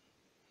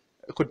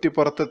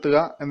കുറ്റിപ്പുറത്തെത്തുക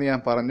എന്ന്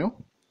ഞാൻ പറഞ്ഞു.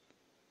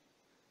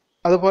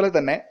 അതുപോലെ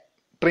തന്നെ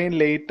ട്രെയിൻ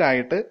ലേറ്റ്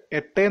ആയിട്ട്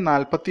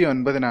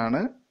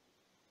 8:49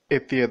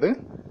 എത്തിയത്.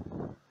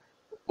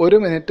 1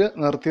 മിനിറ്റ്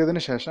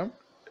നിർത്തിയതിന് ശേഷം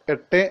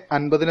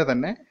 8:50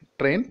 തന്നെ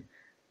ട്രെയിൻ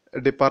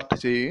ഡിപ്പാർട്ട്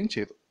ചെയ്യുകയും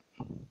ചെയ്തു.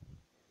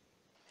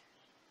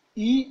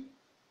 ഈ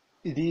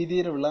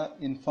രീതിയിലുള്ള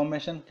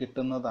ഇൻഫർമേഷൻ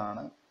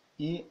കിട്ടുന്നതാണ്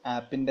ഈ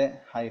ആപ്പിൻ്റെ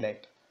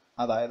ഹൈലൈറ്റ്.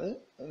 അതായത്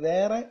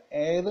വേറെ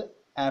ഏത്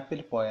ആപ്പിൽ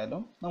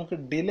പോയാലും നമുക്ക്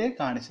ഡിലേ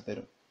കാണിച്ചു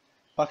തരും.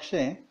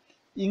 പക്ഷേ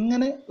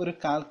ഇങ്ങനെ ഒരു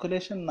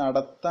കാൽക്കുലേഷൻ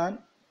നടത്താൻ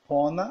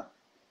പോന്ന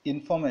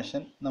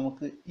ഇൻഫർമേഷൻ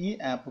നമുക്ക് ഈ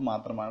ആപ്പ്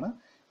മാത്രമാണ്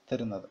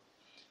തരുന്നത്.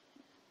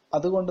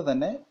 അതുകൊണ്ട്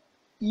തന്നെ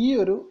ഈ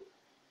ഒരു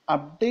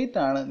അപ്ഡേറ്റ്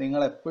ആണ്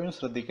നിങ്ങൾ എപ്പോഴും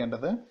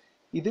ശ്രദ്ധിക്കേണ്ടത്.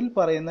 ഇതിൽ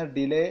പറയുന്ന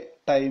ഡിലേ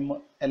ടൈം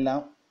എല്ലാം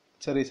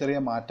ചെറിയ ചെറിയ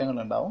മാറ്റങ്ങൾ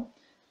ഉണ്ടാവും.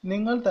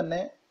 നിങ്ങൾ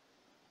തന്നെ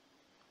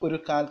ഒരു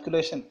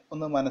കാൽക്കുലേഷൻ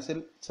ഒന്ന് മനസ്സിൽ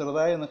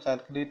ചെറുതായി ഒന്ന്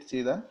കാൽക്കുലേറ്റ്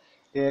ചെയ്താൽ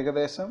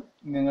ഏകദേശം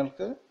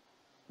നിങ്ങൾക്ക്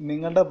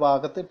നിങ്ങളുടെ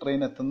ഭാഗത്ത്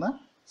ട്രെയിൻ എത്തുന്ന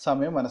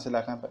സമയം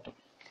മനസ്സിലാക്കാൻ പറ്റും.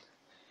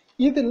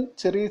 ഇതിൽ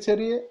ചെറിയ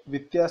ചെറിയ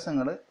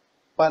വ്യത്യാസങ്ങൾ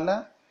പല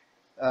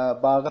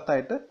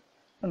ഭാഗത്തായിട്ട്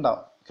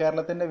ഉണ്ടാവും.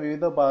 കേരളത്തിൻ്റെ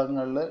വിവിധ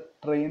ഭാഗങ്ങളിൽ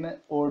ട്രെയിൻ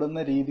ഓടുന്ന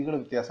രീതികൾ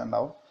വ്യത്യാസം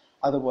ഉണ്ടാവും.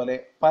 അതുപോലെ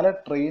പല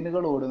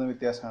ട്രെയിനുകൾ ഓടുന്ന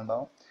വ്യത്യാസം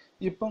ഉണ്ടാവും.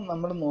 ഇപ്പം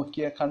നമ്മൾ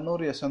നോക്കിയ കണ്ണൂർ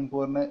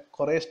യശ്വന്ത്പൂരിന്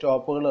കുറേ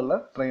സ്റ്റോപ്പുകളുള്ള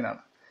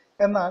ട്രെയിനാണ്.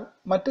 എന്നാൽ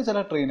മറ്റു ചില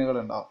ട്രെയിനുകൾ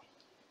ഉണ്ടാവും,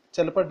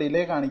 ചിലപ്പോൾ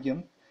ഡിലേ കാണിക്കും.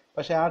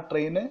 പക്ഷെ ആ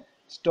ട്രെയിന്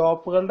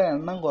സ്റ്റോപ്പുകളുടെ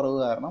എണ്ണം കുറവ്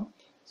കാരണം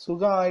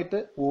സുഖമായിട്ട്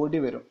ഓടി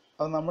വരും.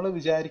 അത് നമ്മൾ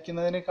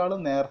വിചാരിക്കുന്നതിനേക്കാളും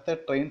നേരത്തെ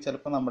ട്രെയിൻ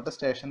ചിലപ്പോൾ നമ്മുടെ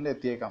സ്റ്റേഷനിൽ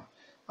എത്തിയേക്കാം.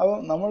 അപ്പോൾ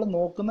നമ്മൾ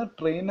നോക്കുന്ന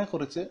ട്രെയിനിനെ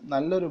കുറിച്ച്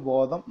നല്ലൊരു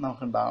ബോധം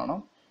നമുക്കുണ്ടാവണം.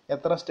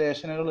 എത്ര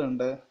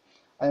സ്റ്റേഷനുകളുണ്ട്,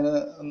 അതിന്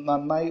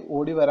നന്നായി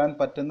ഓടി വരാൻ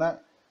പറ്റുന്ന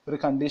ഒരു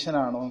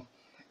കണ്ടീഷനാണോ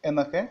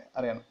എന്നൊക്കെ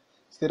അറിയണം.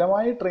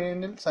 സ്ഥിരമായി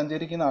ട്രെയിനിൽ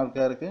സഞ്ചരിക്കുന്ന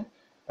ആൾക്കാർക്ക്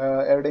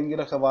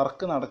എവിടെയെങ്കിലുമൊക്കെ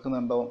വർക്ക്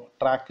നടക്കുന്നുണ്ടോ,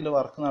 ട്രാക്കിൽ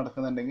വർക്ക്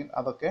നടക്കുന്നുണ്ടെങ്കിൽ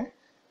അതൊക്കെ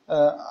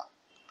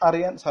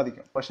അറിയാൻ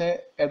സാധിക്കും. പക്ഷേ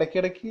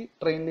ഇടയ്ക്കിടയ്ക്ക്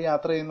ട്രെയിനിൽ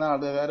യാത്ര ചെയ്യുന്ന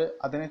ആൾക്കാർ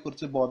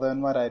അതിനെക്കുറിച്ച്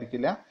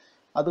ബോധവാന്മാരായിരിക്കില്ല.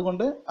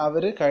 അതുകൊണ്ട്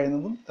അവർ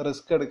കഴിയുന്നതും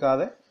റിസ്ക്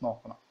എടുക്കാതെ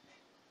നോക്കണം.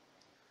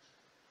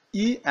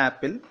 ഈ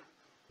ആപ്പിൽ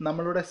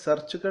നമ്മളുടെ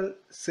സെർച്ചുകൾ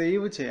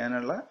സേവ്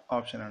ചെയ്യാനുള്ള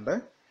ഓപ്ഷൻ ഉണ്ട്.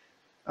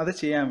 അത്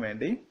ചെയ്യാൻ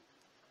വേണ്ടി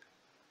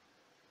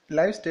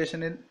ലൈവ്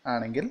സ്റ്റേഷനിൽ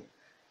ആണെങ്കിൽ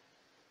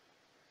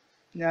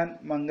ഞാൻ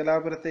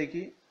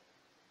മംഗലാപുരത്തേക്ക്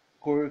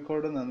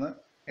കോഴിക്കോട് നിന്ന്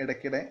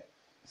ഇടയ്ക്കിടെ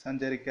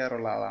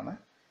സഞ്ചരിക്കാറുള്ള ആളാണ്.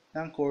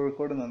 ഞാൻ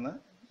കോഴിക്കോട് നിന്ന്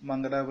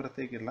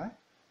മംഗലാപുരത്തേക്കുള്ള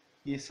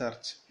ഈ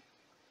സെർച്ച്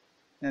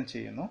ഞാൻ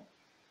ചെയ്യുന്നു.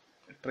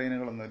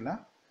 ട്രെയിനുകളൊന്നുമില്ല.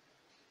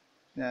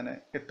 ഞാൻ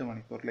 8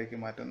 മണിക്കൂറിലേക്ക്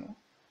മാറ്റുന്നു.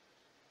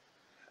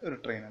 ഒരു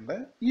ട്രെയിനുണ്ട്.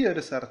 ഈ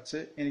ഒരു സെർച്ച്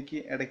എനിക്ക്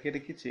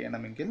ഇടയ്ക്കിടയ്ക്ക്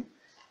ചെയ്യണമെങ്കിൽ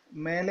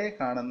മേലെ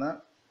കാണുന്ന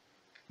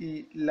ഈ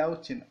ലവ്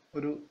ചിഹ്നം,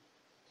 ഒരു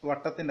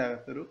വട്ടത്തിൻ്റെ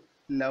അകത്തൊരു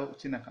ലവ്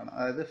ചിഹ്നം കാണാം.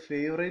 അതായത്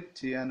ഫേവറേറ്റ്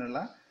ചെയ്യാനുള്ള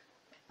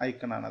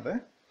ഐക്കണാണത്.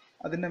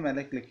 അതിൻ്റെ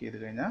മേലെ ക്ലിക്ക് ചെയ്ത്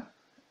കഴിഞ്ഞാൽ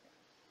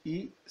ഈ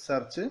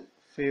സെർച്ച്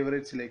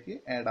ഫേവറേറ്റ്സിലേക്ക്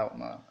ആഡ്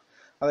ആവുന്നതാണ്.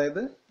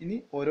 അതായത് ഇനി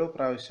ഓരോ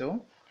പ്രാവശ്യവും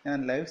ഞാൻ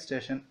ലൈവ്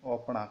സ്റ്റേഷൻ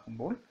ഓപ്പൺ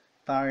ആക്കുമ്പോൾ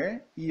താഴെ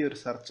ഈ ഒരു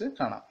സെർച്ച്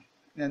കാണാം.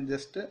 ഞാൻ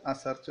ജസ്റ്റ് ആ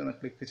സെർച്ച് ഒന്ന്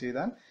ക്ലിക്ക്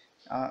ചെയ്താൽ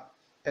ആ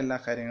എല്ലാ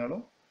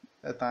കാര്യങ്ങളും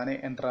താനെ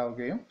എൻ്റർ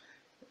ആവുകയും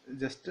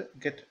ജസ്റ്റ്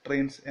ഗെറ്റ്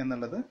ട്രെയിൻസ്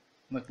എന്നുള്ളത്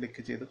ഒന്ന്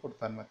ക്ലിക്ക് ചെയ്ത്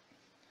കൊടുത്താൽ മതി.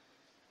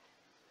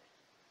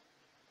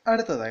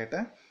 അടുത്തതായിട്ട്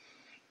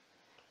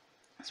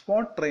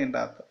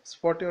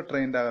സ്പോട്ട് യുവർ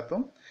ട്രെയിനിൻ്റെ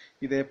അകത്തും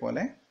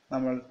ഇതേപോലെ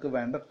നമ്മൾക്ക്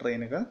വേണ്ട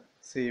ട്രെയിനുകൾ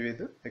സേവ്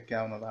ചെയ്ത്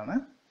വെക്കാവുന്നതാണ്.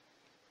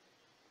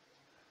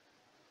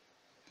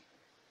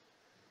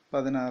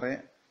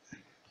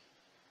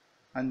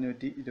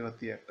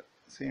 16,528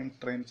 സെയിം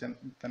ട്രെയിൻ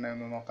തന്നെ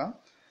ഒന്ന് നോക്കാം.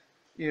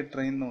 ഈ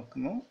ട്രെയിൻ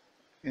നോക്കുന്നു,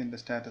 ഇതിൻ്റെ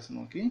സ്റ്റാറ്റസ്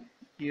നോക്കി.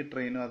 ഈ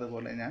ട്രെയിനും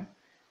അതുപോലെ ഞാൻ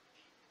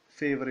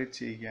ഫേവറേറ്റ്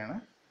ചെയ്യുകയാണ്.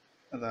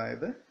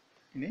 അതായത്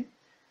ഇനി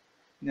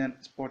ഞാൻ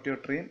സ്പോട്ട് യുവർ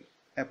ട്രെയിൻ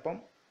എപ്പം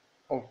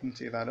ഓപ്പൺ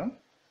ചെയ്താലും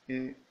ഈ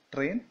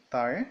ട്രെയിൻ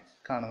താഴെ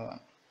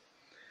കാണുന്നതാണ്.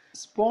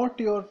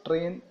 സ്പോട്ട് യുവർ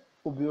ട്രെയിൻ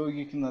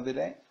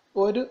ഉപയോഗിക്കുന്നതിലെ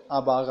ഒരു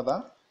അപാകത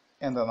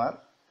എന്തെന്നാൽ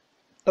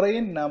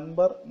ട്രെയിൻ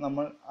നമ്പർ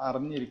നമ്മൾ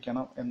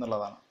അറിഞ്ഞിരിക്കണം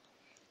എന്നുള്ളതാണ്.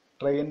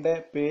 ട്രെയിനിൻ്റെ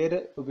പേര്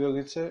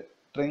ഉപയോഗിച്ച്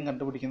ട്രെയിൻ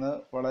കണ്ടുപിടിക്കുന്നത്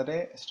വളരെ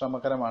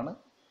ശ്രമകരമാണ്.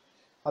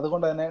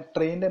 അതുകൊണ്ട് തന്നെ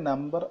ട്രെയിനിൻ്റെ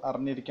നമ്പർ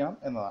അറിഞ്ഞിരിക്കണം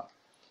എന്നതാണ്.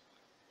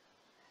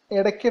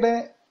 ഇടയ്ക്കിടെ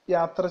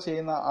യാത്ര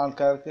ചെയ്യുന്ന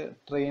ആൾക്കാർക്ക്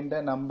ട്രെയിനിൻ്റെ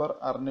നമ്പർ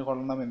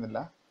അറിഞ്ഞുകൊള്ളണമെന്നില്ല.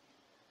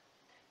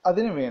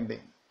 അതിനുവേണ്ടി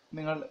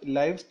നിങ്ങൾ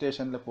ലൈവ്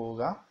സ്റ്റേഷനിൽ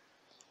പോവുക.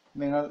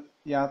 നിങ്ങൾ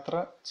യാത്ര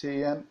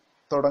ചെയ്യാൻ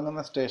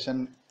തുടങ്ങുന്ന സ്റ്റേഷൻ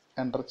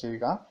എൻ്റർ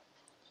ചെയ്യുക.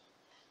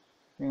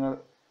 നിങ്ങൾ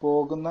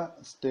പോകുന്ന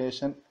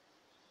സ്റ്റേഷൻ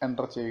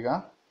എൻ്റർ ചെയ്യുക.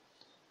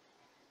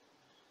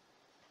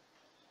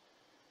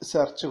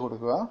 സെർച്ച്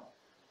കൊടുക്കുക.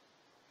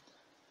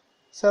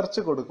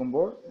 സെർച്ച്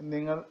കൊടുക്കുമ്പോൾ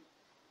നിങ്ങൾ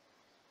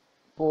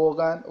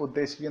പോകാൻ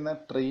ഉദ്ദേശിക്കുന്ന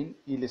ട്രെയിൻ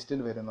ഈ ലിസ്റ്റിൽ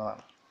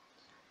വരുന്നതാണ്.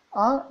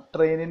 ആ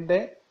ട്രെയിനിൻ്റെ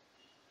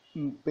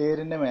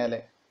പേരിൻ്റെ മേലെ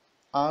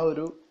ആ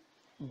ഒരു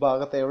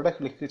ഭാഗത്ത് എവിടെ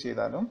ക്ലിക്ക്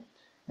ചെയ്താലും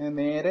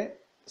നേരെ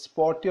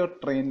സ്പോട്ട് യുവർ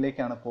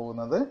ട്രെയിനിലേക്കാണ്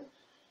പോകുന്നത്.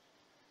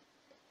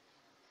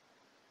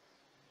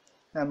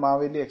 ഞാൻ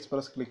മാവേലി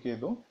എക്സ്പ്രസ് ക്ലിക്ക്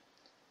ചെയ്തു.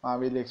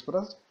 മാവേലി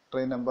എക്സ്പ്രസ്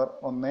ട്രെയിൻ നമ്പർ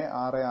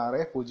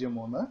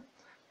 16603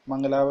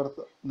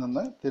 മംഗലാപുരത്ത്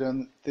നിന്ന്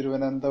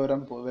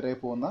തിരുവനന്തപുരം വരെ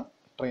പോകുന്ന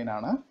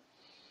ട്രെയിനാണ്.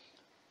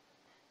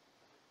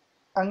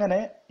 അങ്ങനെ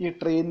ഈ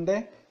ട്രെയിനിൻ്റെ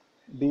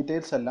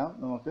ഡീറ്റെയിൽസ് എല്ലാം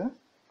നമുക്ക്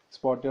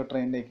സ്പോട്ട് യുവർ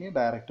ട്രെയിനിലേക്ക്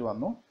ഡയറക്റ്റ്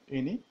വന്നു.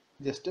 ഇനി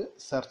ജസ്റ്റ്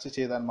സെർച്ച്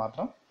ചെയ്താൽ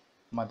മാത്രം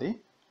മതി.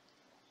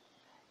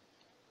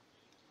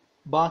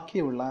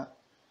 ബാക്കിയുള്ള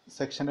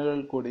സെക്ഷനുകൾ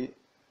കൂടി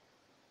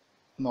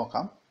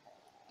നോക്കാം.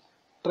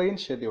 Train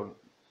schedule.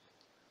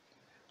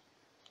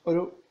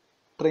 ഒരു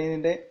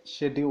ട്രെയിനിൻ്റെ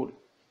ഷെഡ്യൂൾ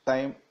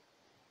ടൈം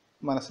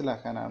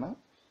മനസ്സിലാക്കാനാണ്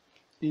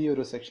ഈ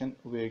ഒരു സെക്ഷൻ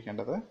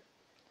ഉപയോഗിക്കേണ്ടത്.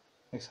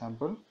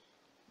 എക്സാമ്പിൾ,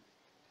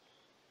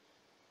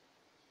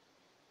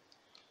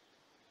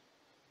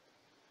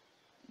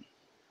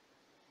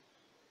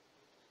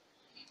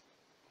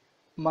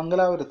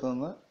 മംഗലാപുരത്ത്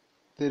നിന്ന്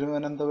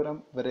തിരുവനന്തപുരം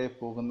വരെ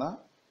പോകുന്ന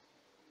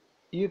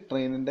ഈ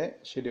ട്രെയിനിൻ്റെ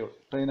ഷെഡ്യൂൾ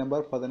ട്രെയിൻ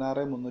നമ്പർ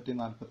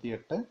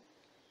 16348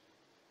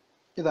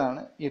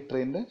 ഇതാണ് ഈ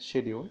ട്രെയിനിൻ്റെ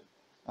ഷെഡ്യൂൾ.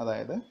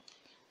 അതായത്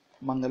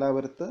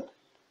മംഗലാപുരത്ത്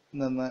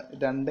നിന്ന്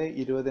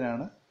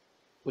 2:20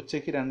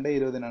 ഉച്ചയ്ക്ക്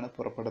 2:20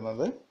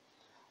 പുറപ്പെടുന്നത്.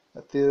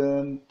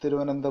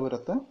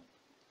 തിരുവനന്തപുരത്ത്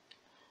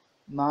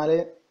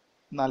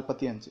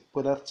 4:45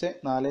 പുലർച്ചെ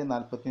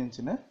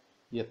 4:45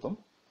 എത്തും.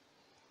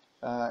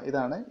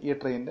 ഇതാണ് ഈ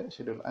ട്രെയിനിൻ്റെ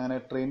ഷെഡ്യൂൾ. അങ്ങനെ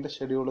ട്രെയിനിൻ്റെ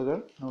ഷെഡ്യൂളുകൾ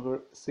നമുക്ക്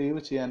സേവ്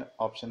ചെയ്യാൻ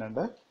ഓപ്ഷൻ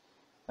ഉണ്ട്.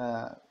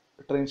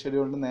 ട്രെയിൻ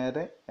ഷെഡ്യൂളിന്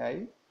നേരെ ആയി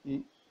ഈ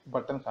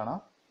ബട്ടൺ കാണാം.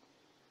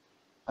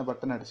 ആ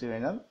ബട്ടൺ അടിച്ചു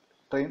കഴിഞ്ഞാൽ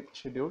ട്രെയിൻ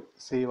ഷെഡ്യൂൾ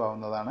സേവ്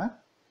ആവുന്നതാണ്.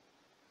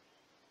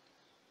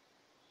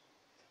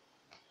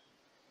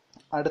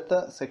 അടുത്ത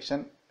സെക്ഷൻ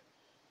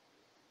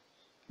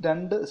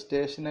 2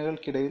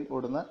 സ്റ്റേഷനുകൾക്കിടയിൽ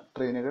ഓടുന്ന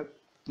ട്രെയിനുകൾ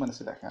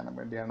മനസ്സിലാക്കാൻ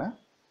വേണ്ടിയാണ്.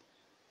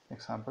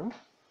 Example,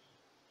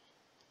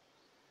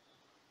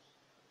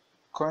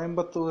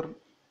 Coimbatore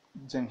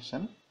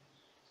junction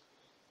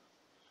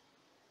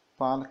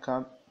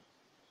Palakkad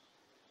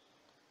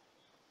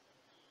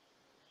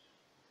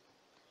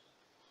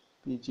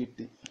PGT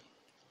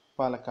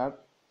Palakkad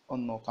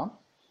ഒന്ന് നോക്കാം.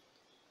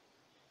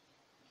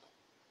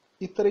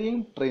 ഇത്രയും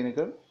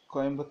ട്രെയിനുകൾ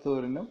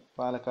കോയമ്പത്തൂരിനും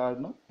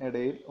പാലക്കാടിനും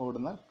ഇടയിൽ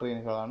ഓടുന്ന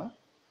ട്രെയിനുകളാണ്.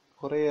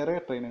 കുറേയേറെ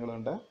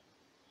ട്രെയിനുകളുണ്ട്.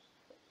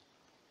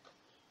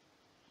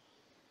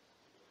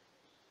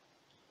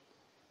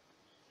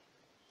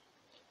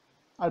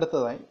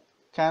 അടുത്തതായി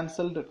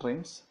ക്യാൻസൽഡ്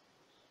ട്രെയിൻസ്.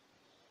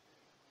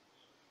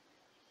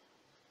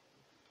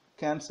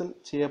 ക്യാൻസൽ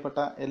ചെയ്യപ്പെട്ട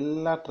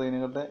എല്ലാ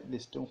ട്രെയിനുകളുടെ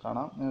ലിസ്റ്റും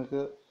കാണാം.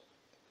 നിങ്ങൾക്ക്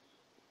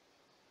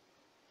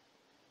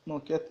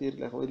നോക്കിയാൽ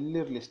തീരില്ല,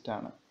 വലിയൊരു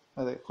ലിസ്റ്റാണ്.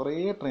 അതെ, കുറേ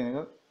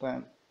ട്രെയിനുകൾ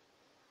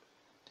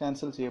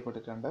ക്യാൻസൽ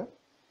ചെയ്യപ്പെട്ടിട്ടുണ്ട്.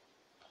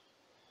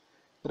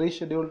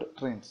 റീഷെഡ്യൂൾഡ്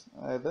ട്രെയിൻസ്,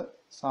 അതായത്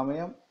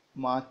സമയം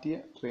മാറ്റിയ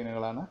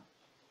ട്രെയിനുകളാണ്.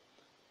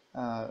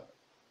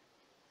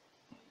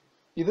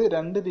 ഇത്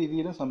 2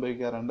 രീതിയിലും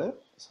സംഭവിക്കാറുണ്ട്.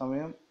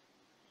 സമയം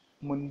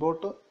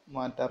മുൻപോട്ട്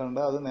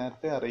മാറ്റാറുണ്ട്, അത്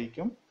നേരത്തെ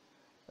അറിയിക്കും.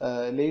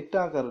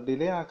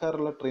 ഡിലേ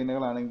ആക്കാറുള്ള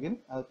ട്രെയിനുകളാണെങ്കിൽ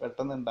അത്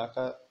പെട്ടെന്ന്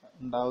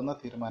ഉണ്ടാവുന്ന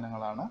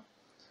തീരുമാനങ്ങളാണ്.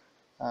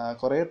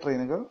 കുറേ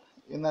ട്രെയിനുകൾ,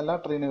 ഇന്ന് എല്ലാ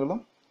ട്രെയിനുകളും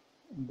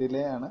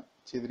ഡിലേ ആണ്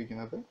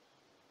ചെയ്തിരിക്കുന്നത്.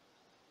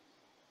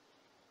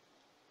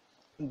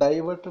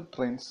 ഡൈവേർട്ടഡ്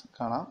ട്രെയിൻസ്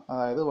കാണാം,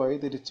 അതായത് വഴി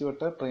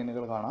തിരിച്ചുവിട്ട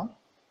ട്രെയിനുകൾ കാണാം.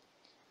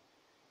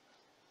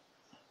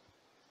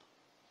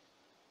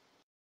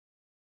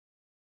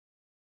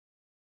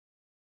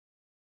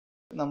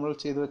 നമ്മൾ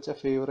ചെയ്തു വെച്ച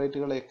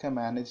ഫേവറേറ്റുകളെയൊക്കെ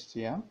മാനേജ്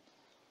ചെയ്യാം.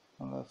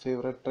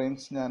 ഫേവറേറ്റ്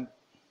ട്രെയിൻസ് ഞാൻ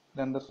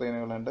 2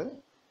 ട്രെയിനുകളുണ്ട്.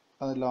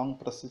 അത് ലോങ്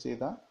പ്രസ്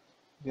ചെയ്താൽ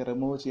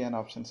റിമൂവ് ചെയ്യാൻ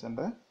ഓപ്ഷൻസ്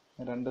ഉണ്ട്.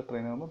 2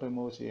 ട്രെയിനുകളും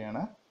റിമൂവ്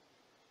ചെയ്യാണ്.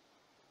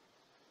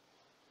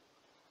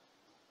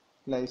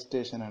 ലൈവ്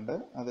സ്റ്റേഷൻ ഉണ്ട്,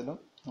 അതിലും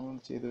നമ്മൾ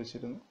ചെയ്തു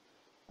വെച്ചിരുന്നു,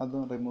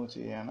 അതും റിമൂവ്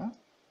ചെയ്യാണ്.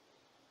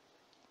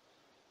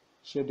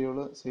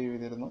 ഷെഡ്യൂള് സേവ്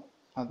ചെയ്തിരുന്നു,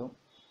 അതും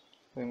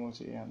റിമൂവ്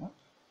ചെയ്യാണ്.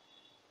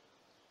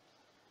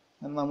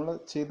 നമ്മൾ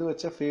ചെയ്തു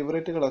വെച്ച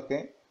ഫേവറേറ്റുകളൊക്കെ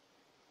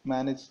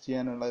മാനേജ്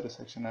ചെയ്യാനുള്ള ഒരു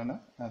സെക്ഷനാണ്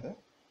അത്.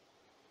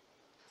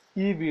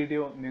 ഈ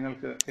വീഡിയോ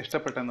നിങ്ങൾക്ക്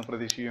ഇഷ്ടപ്പെട്ടെന്ന്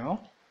പ്രതീക്ഷിക്കുന്നു.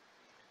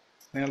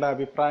 നിങ്ങളുടെ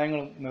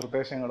അഭിപ്രായങ്ങളും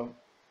നിർദ്ദേശങ്ങളും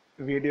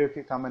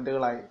വീഡിയോയ്ക്ക്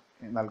കമൻറ്റുകളായി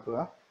നൽകുക.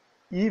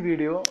 ഈ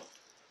വീഡിയോ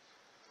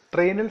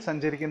ട്രെയിനിൽ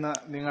സഞ്ചരിക്കുന്ന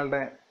നിങ്ങളുടെ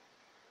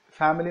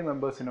ഫാമിലി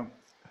മെമ്പേഴ്സിനും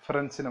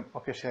ഫ്രണ്ട്സിനും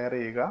ഒക്കെ ഷെയർ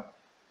ചെയ്യുക.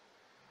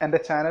 എൻ്റെ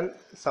ചാനൽ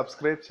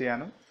സബ്സ്ക്രൈബ്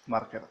ചെയ്യാനും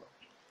മറക്കരുത്.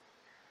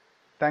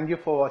 Thank you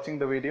for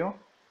watching the video.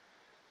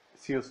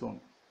 See you soon.